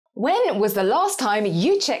When was the last time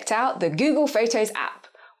you checked out the Google Photos app?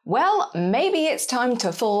 Well, maybe it's time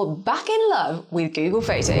to fall back in love with Google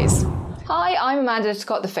Photos. Hi, I'm Amanda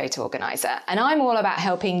Littlecott, the photo organizer, and I'm all about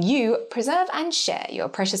helping you preserve and share your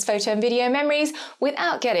precious photo and video memories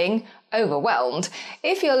without getting overwhelmed.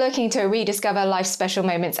 If you're looking to rediscover life's special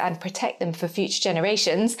moments and protect them for future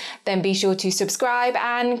generations, then be sure to subscribe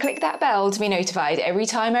and click that bell to be notified every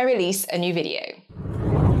time I release a new video.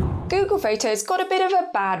 Google Photos got a bit of a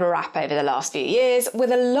bad rap over the last few years, with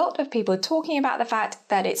a lot of people talking about the fact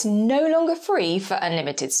that it's no longer free for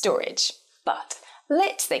unlimited storage. But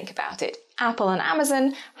let's think about it. Apple and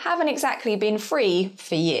Amazon haven't exactly been free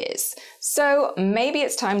for years. So maybe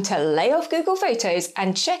it's time to lay off Google Photos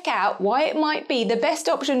and check out why it might be the best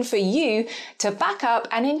option for you to back up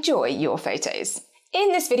and enjoy your photos.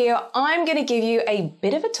 In this video, I'm going to give you a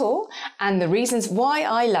bit of a tour and the reasons why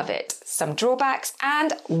I love it, some drawbacks,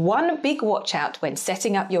 and one big watch out when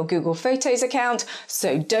setting up your Google Photos account,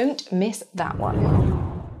 so don't miss that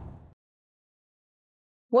one.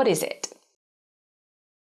 What is it?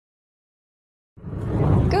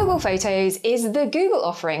 Google Photos is the Google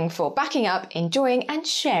offering for backing up, enjoying, and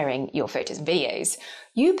sharing your photos and videos.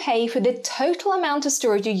 You pay for the total amount of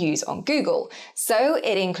storage you use on Google, so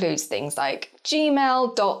it includes things like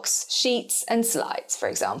Gmail, Docs, Sheets, and Slides, for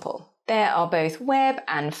example. There are both web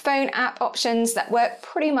and phone app options that work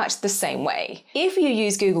pretty much the same way. If you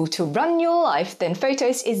use Google to run your life, then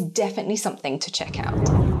Photos is definitely something to check out.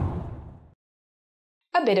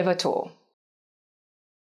 A bit of a tour.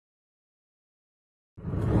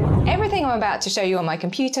 Everything I'm about to show you on my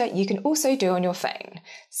computer, you can also do on your phone.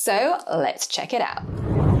 So let's check it out.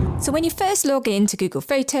 So when you first log into Google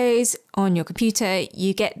Photos on your computer,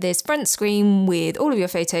 you get this front screen with all of your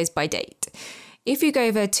photos by date. If you go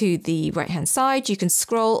over to the right-hand side, you can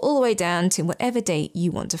scroll all the way down to whatever date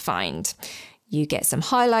you want to find. You get some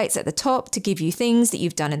highlights at the top to give you things that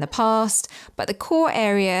you've done in the past, but the core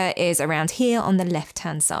area is around here on the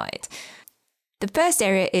left-hand side. The first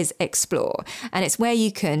area is Explore, and it's where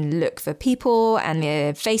you can look for people and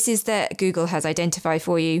the faces that Google has identified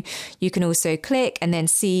for you. You can also click and then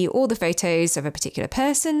see all the photos of a particular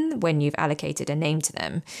person when you've allocated a name to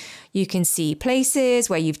them. You can see places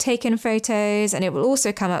where you've taken photos, and it will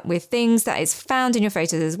also come up with things that is found in your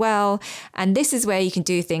photos as well. And this is where you can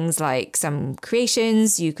do things like some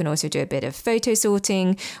creations. You can also do a bit of photo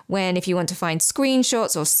sorting, when if you want to find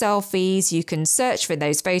screenshots or selfies, you can search for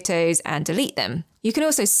those photos and delete them. You can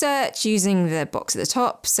also search using the box at the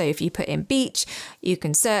top. So if you put in beach, you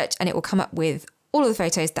can search and it will come up with all of the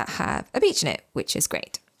photos that have a beach in it, which is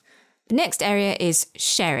great. The next area is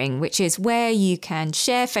sharing, which is where you can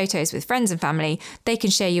share photos with friends and family. They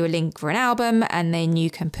can share you a link for an album and then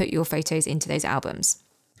you can put your photos into those albums.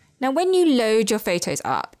 Now, when you load your photos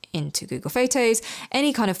up into Google Photos,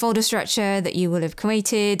 any kind of folder structure that you will have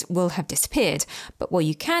created will have disappeared. But what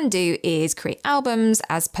you can do is create albums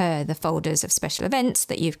as per the folders of special events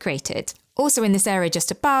that you've created. Also in this area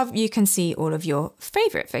just above, you can see all of your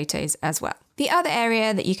favorite photos as well. The other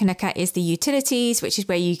area that you can look at is the utilities, which is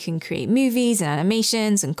where you can create movies and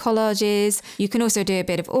animations and collages. You can also do a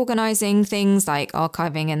bit of organizing, things like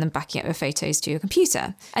archiving and then backing up your photos to your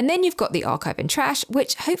computer. And then you've got the archive and trash,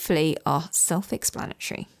 which hopefully are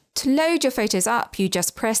self-explanatory. To load your photos up, you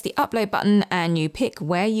just press the upload button and you pick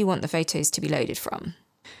where you want the photos to be loaded from.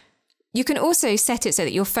 You can also set it so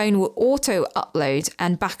that your phone will auto upload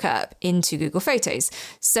and back up into Google Photos.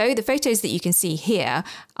 So the photos that you can see here,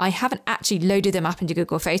 I haven't actually loaded them up into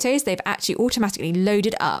Google Photos. They've actually automatically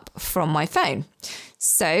loaded up from my phone.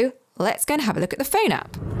 So let's go and have a look at the phone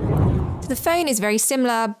app. So the phone is very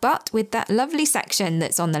similar, but with that lovely section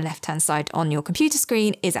that's on the left-hand side on your computer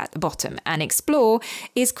screen is at the bottom, and Explore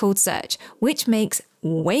is called Search, which makes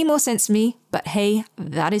way more sense to me, but hey,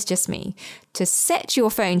 that is just me. To set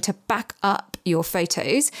your phone to back up your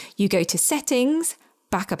photos, you go to Settings,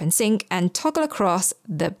 Backup and Sync, and toggle across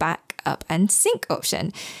the Backup and Sync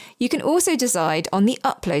option. You can also decide on the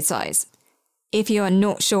upload size. If you are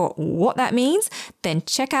not sure what that means, then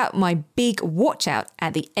check out my big watch out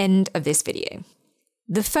at the end of this video.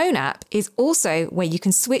 The phone app is also where you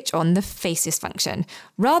can switch on the Faces function,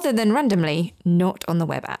 rather than randomly, not on the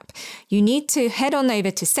web app. You need to head on over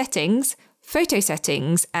to Settings, Photo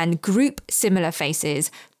Settings, and Group Similar Faces.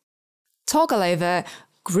 Toggle over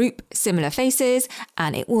Group Similar Faces,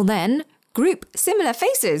 and it will then group similar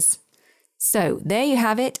faces. So there you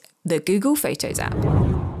have it, the Google Photos app.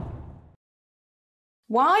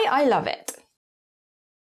 Why I love it.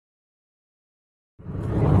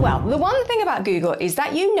 Well, the one thing about Google is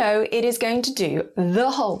that you know it is going to do the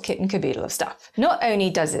whole kit and caboodle of stuff. Not only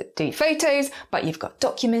does it do photos, but you've got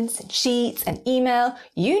documents and sheets and email,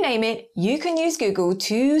 you name it, you can use Google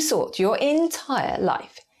to sort your entire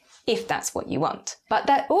life, if that's what you want. But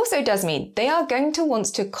that also does mean they are going to want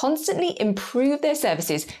to constantly improve their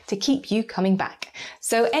services to keep you coming back.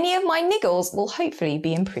 So any of my niggles will hopefully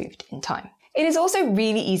be improved in time. It is also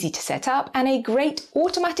really easy to set up and a great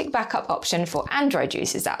automatic backup option for Android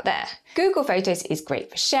users out there. Google Photos is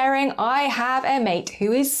great for sharing. I have a mate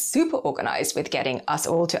who is super organized with getting us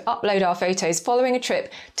all to upload our photos following a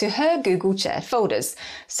trip to her Google shared folders.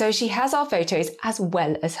 So she has our photos as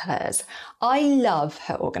well as hers. I love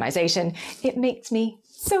her organization. It makes me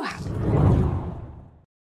so happy.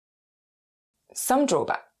 Some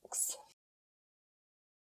drawbacks.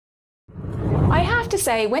 I have to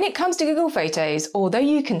say, when it comes to Google Photos, although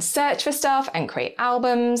you can search for stuff and create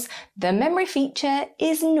albums, the memory feature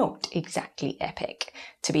is not exactly epic.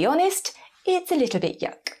 To be honest, it's a little bit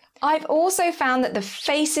yuck. I've also found that the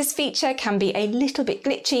Faces feature can be a little bit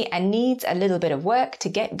glitchy and needs a little bit of work to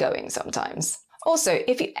get going sometimes. Also,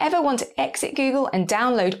 if you ever want to exit Google and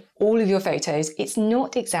download all of your photos, it's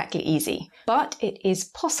not exactly easy, but it is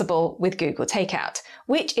possible with Google Takeout,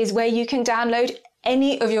 which is where you can download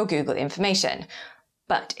any of your Google information.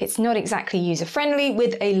 But it's not exactly user-friendly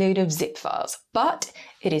with a load of zip files, but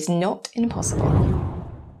it is not impossible.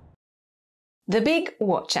 The big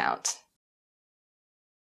watch out.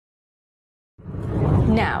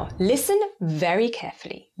 Now, listen very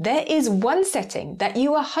carefully. There is one setting that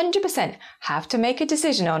you 100% have to make a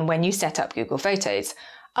decision on when you set up Google Photos.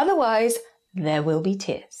 Otherwise, there will be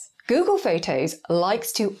tears. Google Photos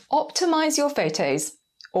likes to optimize your photos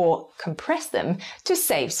or compress them to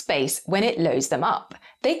save space when it loads them up.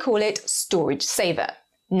 They call it Storage Saver.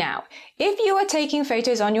 Now, if you are taking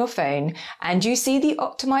photos on your phone and you see the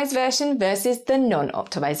optimized version versus the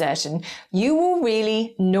non-optimized version, you will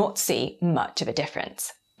really not see much of a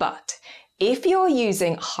difference. But if you're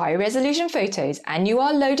using high-resolution photos and you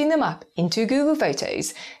are loading them up into Google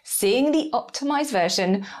Photos, seeing the optimized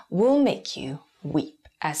version will make you weep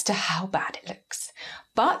as to how bad it looks.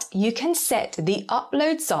 But you can set the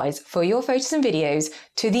upload size for your photos and videos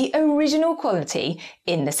to the original quality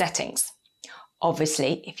in the settings.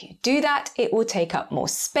 Obviously, if you do that, it will take up more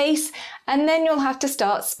space and then you'll have to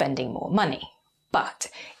start spending more money. But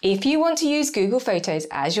if you want to use Google Photos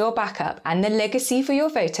as your backup and the legacy for your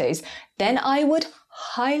photos, then I would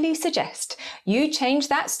highly suggest you change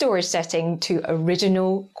that storage setting to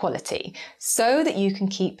original quality so that you can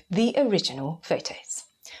keep the original photos.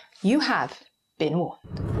 You have been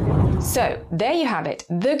warned. So there you have it,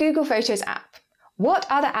 the Google Photos app. What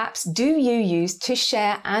other apps do you use to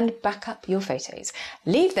share and back up your photos?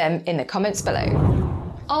 Leave them in the comments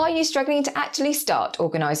below. Are you struggling to actually start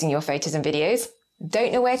organising your photos and videos?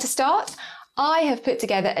 Don't know where to start? I have put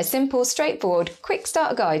together a simple, straightforward, quick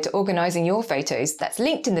start guide to organising your photos that's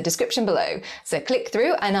linked in the description below. So click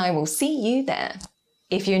through and I will see you there.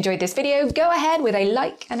 If you enjoyed this video, go ahead with a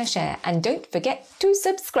like and a share and don't forget to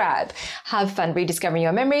subscribe. Have fun rediscovering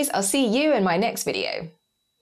your memories. I'll see you in my next video.